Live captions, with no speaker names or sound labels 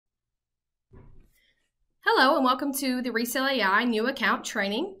Hello and welcome to the ResaleAI new account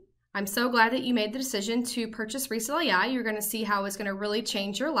training. I'm so glad that you made the decision to purchase ResaleAI. You're going to see how it's going to really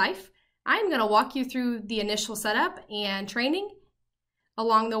change your life. I'm going to walk you through the initial setup and training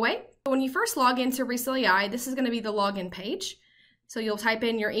along the way. When you first log into ResaleAI, this is going to be the login page. So you'll type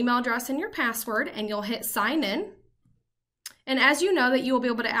in your email address and your password and you'll hit sign in. And as you know that you will be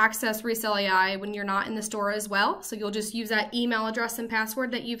able to access ResaleAI when you're not in the store as well. So you'll just use that email address and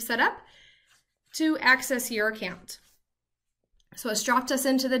password that you've set up to access your account. So it's dropped us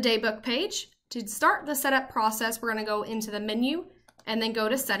into the daybook page. To start the setup process, we're going to go into the menu and then go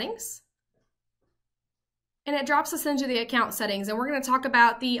to settings. And it drops us into the account settings, and we're going to talk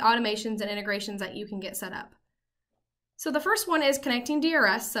about the automations and integrations that you can get set up. So the first one is connecting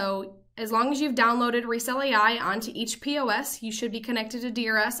DRS. So as long as you've downloaded ResaleAI onto each POS, you should be connected to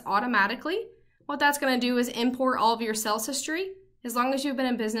DRS automatically. What that's going to do is import all of your sales history. As long as you've been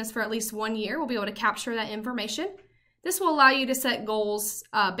in business for at least 1 year, we'll be able to capture that information. This will allow you to set goals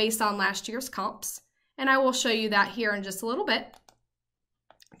based on last year's comps, and I will show you that here in just a little bit.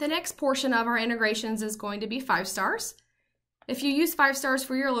 The next portion of our integrations is going to be 5 stars. If you use 5 stars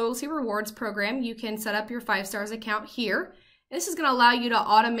for your loyalty rewards program, you can set up your 5 stars account here. This is going to allow you to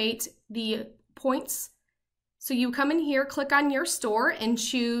automate the points. So you come in here, click on your store, and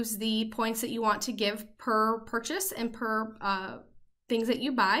choose the points that you want to give per purchase and per things that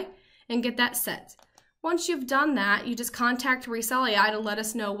you buy, and get that set. Once you've done that, you just contact ResaleAI to let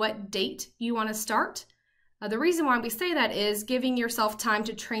us know what date you want to start. The reason why we say that is giving yourself time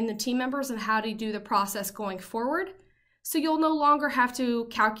to train the team members on how to do the process going forward. So you'll no longer have to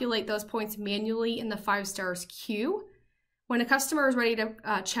calculate those points manually in the 5 stars queue. When a customer is ready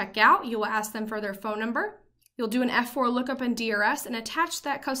to check out, you will ask them for their phone number. You'll do an F4 lookup in DRS and attach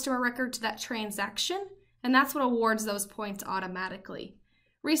that customer record to that transaction, and that's what awards those points automatically.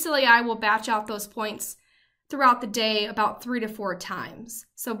 ResaleAI will batch out those points throughout the day about 3 to 4 times.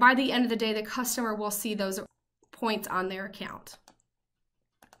 So by the end of the day, the customer will see those points on their account.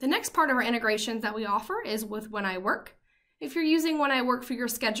 The next part of our integrations that we offer is with When I Work. If you're using When I Work for your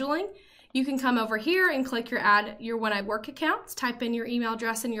scheduling, you can come over here and click Add your When I Work accounts, type in your email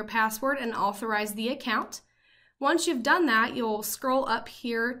address and your password, and authorize the account. Once you've done that, you'll scroll up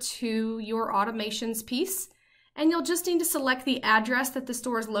here to your automations piece, and you'll just need to select the address that the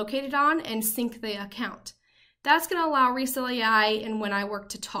store is located on and sync the account. That's going to allow ResaleAI and When I Work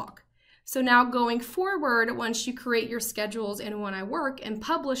to talk. So now going forward, once you create your schedules in When I Work and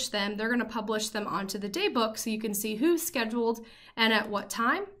publish them, they're going to publish them onto the daybook so you can see who's scheduled and at what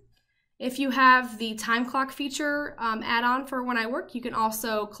time. If you have the time clock feature add-on for When I Work, you can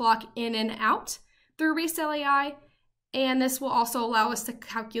also clock in and out through ResaleAI, and this will also allow us to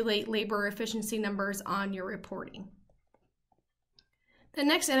calculate labor efficiency numbers on your reporting. The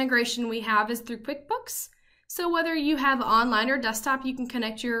next integration we have is through QuickBooks. So whether you have online or desktop, you can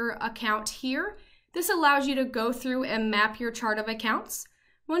connect your account here. This allows you to go through and map your chart of accounts.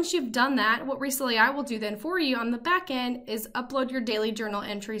 Once you've done that, what ResaleAI will do then for you on the back end is upload your daily journal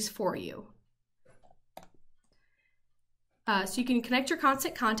entries for you. So you can connect your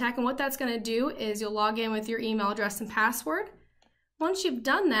constant contact, and what that's going to do is you'll log in with your email address and password. Once you've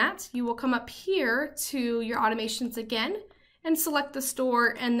done that, you will come up here to your automations again and select the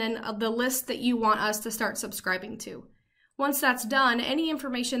store and then the list that you want us to start subscribing to. Once that's done, any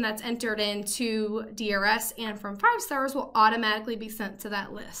information that's entered into DRS and from 5 stars will automatically be sent to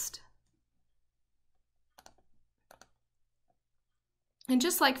that list. And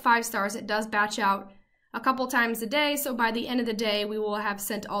just like 5 stars, it does batch out a couple times a day, so by the end of the day, we will have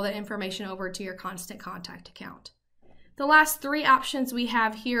sent all that information over to your constant contact account. The last 3 options we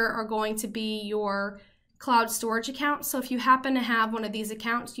have here are going to be your cloud storage account. So if you happen to have one of these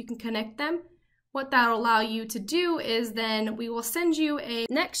accounts, you can connect them. What that'll allow you to do is then we will send you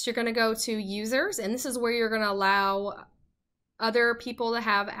next you're going to go to users, and this is where you're going to allow other people to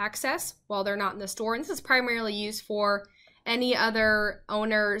have access while they're not in the store. And this is primarily used for any other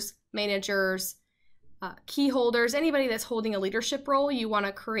owners, managers, key holders, anybody that's holding a leadership role. You want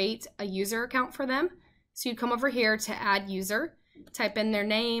to create a user account for them. So you come over here to add user, type in their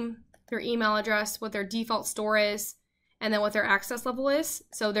name, their email address, what their default store is, and then what their access level is.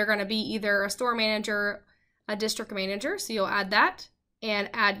 So they're going to be either a store manager, a district manager. So you'll add that and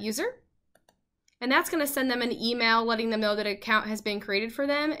add user. And that's going to send them an email letting them know that an account has been created for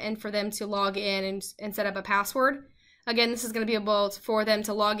them and for them to log in and set up a password. Again, this is going to be able for them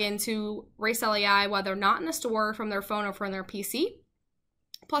to log into ResaleAI while they're not in the store from their phone or from their PC,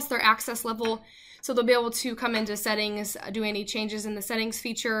 plus their access level. So they'll be able to come into settings, do any changes in the settings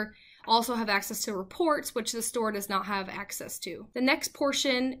feature, also have access to reports, which the store does not have access to. The next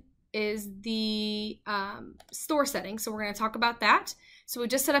portion is the store settings. So we're going to talk about that. So we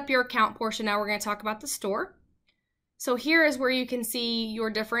just set up your account portion. Now we're going to talk about the store. So here is where you can see your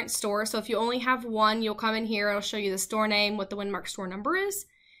different stores. So if you only have one, you'll come in here. It'll show you the store name, what the Windmark store number is,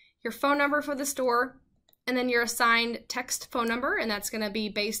 your phone number for the store, and then your assigned text phone number, and that's going to be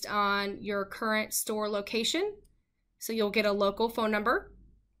based on your current store location. So you'll get a local phone number.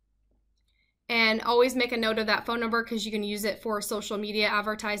 And always make a note of that phone number because you can use it for social media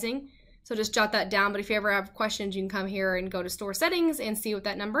advertising. So just jot that down. But if you ever have questions, you can come here and go to store settings and see what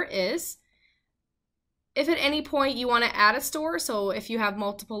that number is. If at any point you want to add a store, so if you have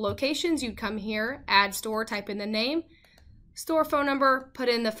multiple locations, you'd come here, add store, type in the name, store phone number, put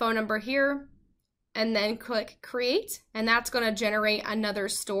in the phone number here, and then click create. And that's going to generate another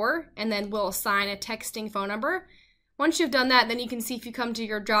store, and then we'll assign a texting phone number. Once you've done that, then you can see if you come to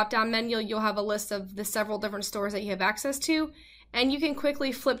your drop-down menu, you'll have a list of the several different stores that you have access to, and you can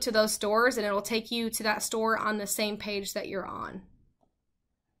quickly flip to those stores and it'll take you to that store on the same page that you're on.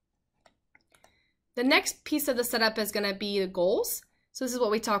 The next piece of the setup is going to be the goals. So this is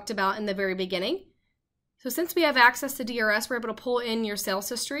what we talked about in the very beginning. So since we have access to DRS, we're able to pull in your sales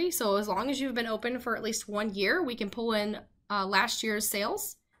history. So as long as you've been open for at least 1 year, we can pull in last year's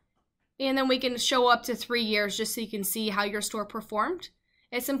sales. And then we can show up to 3 years just so you can see how your store performed.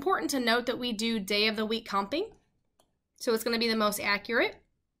 It's important to note that we do day of the week comping. So it's going to be the most accurate.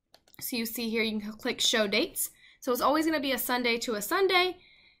 So you see here, you can click show dates. So it's always going to be a Sunday to a Sunday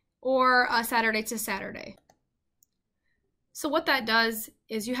or a Saturday to Saturday. So what that does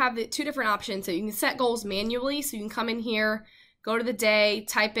is you have the 2 different options. So you can set goals manually. So you can come in here, go to the day,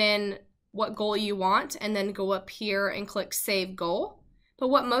 type in what goal you want, and then go up here and click save goal. But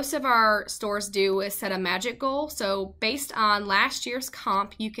what most of our stores do is set a magic goal. So based on last year's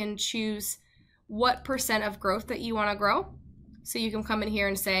comp, you can choose what % of growth that you want to grow. So you can come in here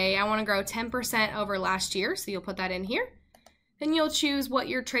and say, I want to grow 10% over last year. So you'll put that in here. Then you'll choose what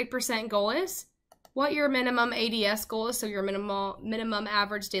your trade % goal is, what your minimum ADS goal is, so your minimum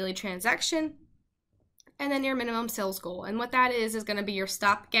average daily transaction, and then your minimum sales goal. And what that is going to be your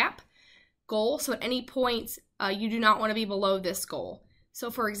stopgap goal. So at any point, you do not want to be below this goal. So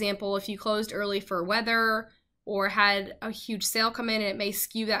for example, if you closed early for weather or had a huge sale come in and it may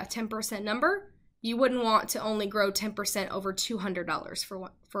skew that 10% number, you wouldn't want to only grow 10% over $200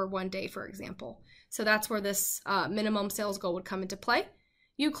 for one day, for example. So that's where this minimum sales goal would come into play.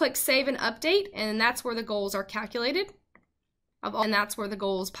 You click save and update, and that's where the goals are calculated. And that's where the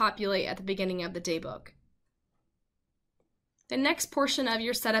goals populate at the beginning of the daybook. The next portion of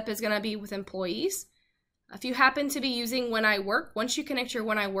your setup is going to be with employees. If you happen to be using When I Work, once you connect your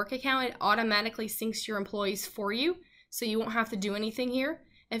When I Work account, it automatically syncs your employees for you, so you won't have to do anything here.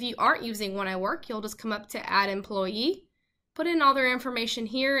 If you aren't using When I Work, you'll just come up to Add Employee, put in all their information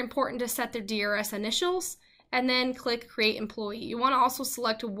here, important to set their DRS initials, and then click Create Employee. You want to also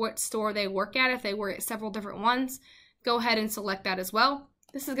select what store they work at. If they work at several different ones, go ahead and select that as well.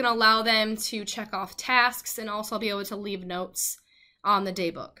 This is going to allow them to check off tasks and also be able to leave notes on the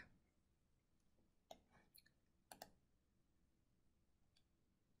daybook.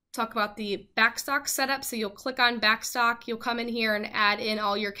 Talk about the backstock setup. So you'll click on backstock, you'll come in here and add in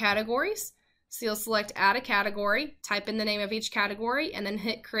all your categories. So you'll select add a category, type in the name of each category, and then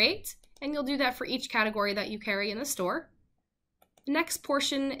hit create. And you'll do that for each category that you carry in the store. The next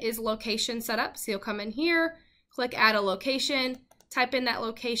portion is location setup. So you'll come in here, click add a location, type in that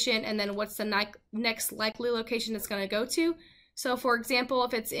location, and then what's the next likely location it's going to go to. So for example,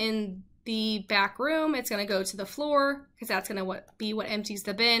 if it's in the back room, it's going to go to the floor because that's going to be what empties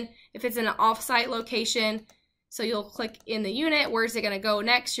the bin. If it's in an off-site location, so you'll click in the unit, where's it going to go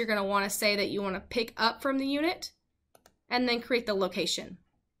next? You're going to want to say that you want to pick up from the unit and then create the location.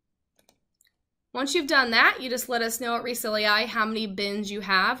 Once you've done that, you just let us know at ResaleAI how many bins you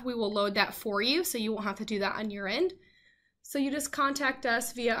have. We will load that for you, so you won't have to do that on your end. So you just contact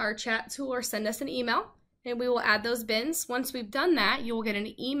us via our chat tool or send us an email, and we will add those bins. Once we've done that, you will get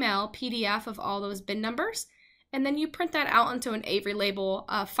an email PDF of all those bin numbers, and then you print that out onto an Avery label,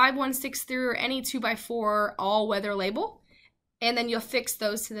 5163 through or any 2x4 all-weather label, and then you'll fix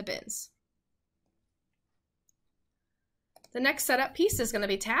those to the bins. The next setup piece is going to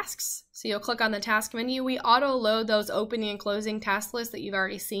be tasks. So you'll click on the task menu. We auto-load those opening and closing task lists that you've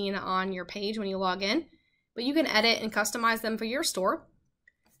already seen on your page when you log in, but you can edit and customize them for your store.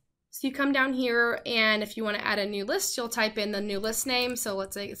 So you come down here, and if you want to add a new list, you'll type in the new list name. So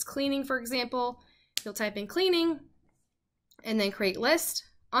let's say it's cleaning, for example. You'll type in cleaning and then create list.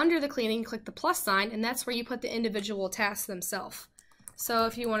 Under the cleaning, click the plus sign, and that's where you put the individual tasks themselves. So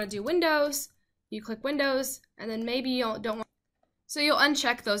if you want to do windows, you click windows, and then maybe you don't want. So you'll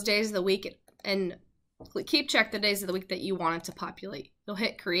uncheck those days of the week and keep check the days of the week that you want it to populate. You'll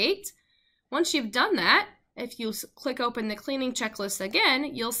hit create. Once you've done that, if you click open the cleaning checklist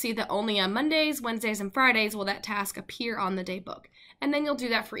again, you'll see that only on Mondays, Wednesdays, and Fridays will that task appear on the day book. And then you'll do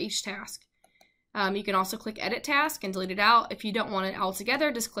that for each task. You can also click edit task and delete it out. If you don't want it all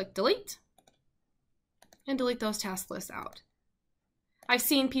together, just click delete and delete those task lists out. I've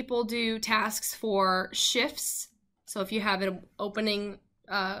seen people do tasks for shifts. So if you have an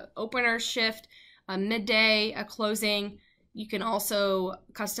opener shift, a midday, a closing, you can also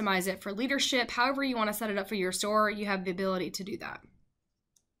customize it for leadership. However you want to set it up for your store, you have the ability to do that.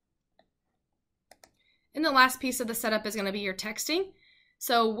 And the last piece of the setup is going to be your texting.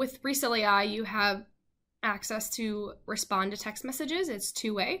 So with ResaleAI, you have access to respond to text messages. It's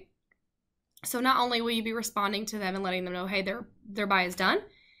two-way. So not only will you be responding to them and letting them know, hey, their buy is done,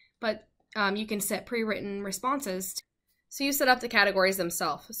 but you can set pre-written responses. So you set up the categories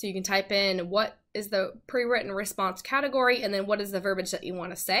themselves. So you can type in what is the pre-written response category and then what is the verbiage that you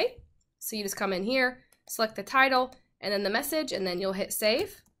want to say. So you just come in here, select the title and then the message, and then you'll hit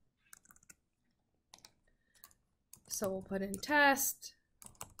save. So we'll put in test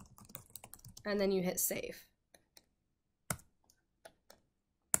and then you hit save.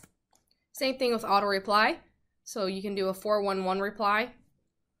 Same thing with auto reply. So you can do a 411 reply.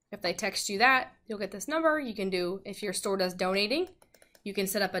 If they text you that, you'll get this number. You can do, if your store does donating, you can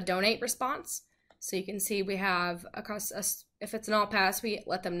set up a donate response. So you can see we have, if it's an all pass, we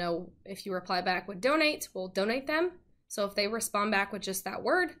let them know if you reply back with donate, we'll donate them. So if they respond back with just that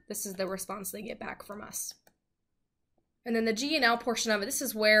word, this is the response they get back from us. And then the G&L portion of it, this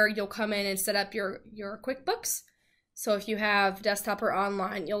is where you'll come in and set up your QuickBooks. So if you have desktop or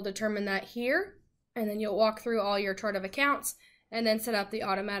online, you'll determine that here, and then you'll walk through all your chart of accounts and then set up the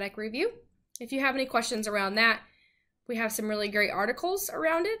automatic review. If you have any questions around that, we have some really great articles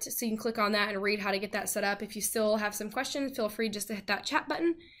around it, so you can click on that and read how to get that set up. If you still have some questions, feel free just to hit that chat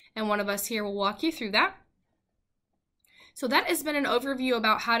button, and one of us here will walk you through that. So that has been an overview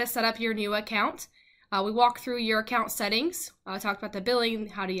about how to set up your new account. We walked through your account settings, talked about the billing,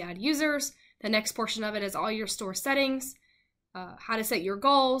 how do you add users. The next portion of it is all your store settings, how to set your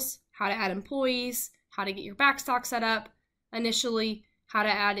goals, how to add employees, how to get your backstock set up initially, how to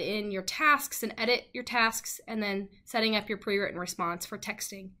add in your tasks and edit your tasks, and then setting up your pre-written response for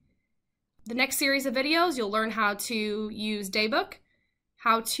texting. The next series of videos, you'll learn how to use Daybook,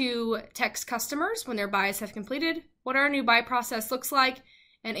 how to text customers when their buys have completed, what our new buy process looks like,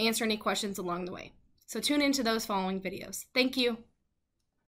 and answer any questions along the way. So tune into those following videos. Thank you.